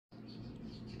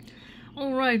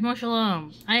Alright, mashallah.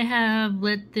 I have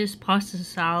let this pasta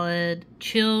salad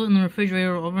chill in the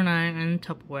refrigerator overnight in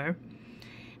Tupperware.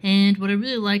 And what I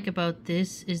really like about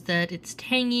this is that it's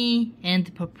tangy, and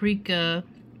the paprika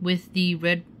with the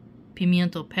red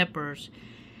pimiento peppers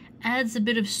adds a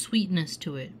bit of sweetness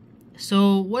to it.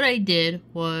 So what I did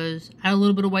was add a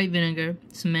little bit of white vinegar,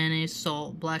 some mayonnaise,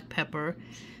 salt, black pepper,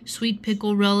 sweet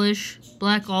pickle relish,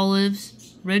 black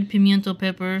olives, red pimiento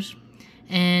peppers,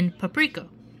 and paprika.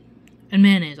 And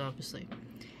mayonnaise, obviously.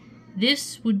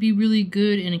 This would be really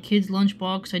good in a kid's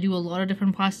lunchbox. I do a lot of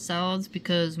different pasta salads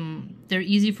because they're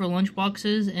easy for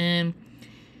lunchboxes, and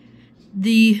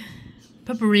the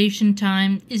preparation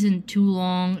time isn't too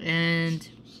long, and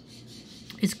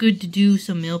it's good to do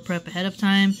some meal prep ahead of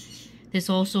time. This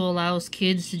also allows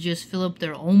kids to just fill up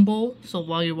their own bowl, so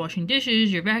while you're washing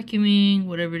dishes, you're vacuuming,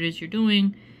 whatever it is you're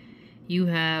doing, you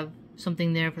have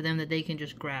something there for them that they can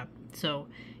just grab. So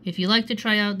if you like to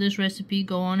try out this recipe,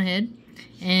 go on ahead,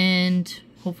 and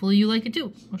hopefully you like it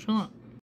too. Mashallah.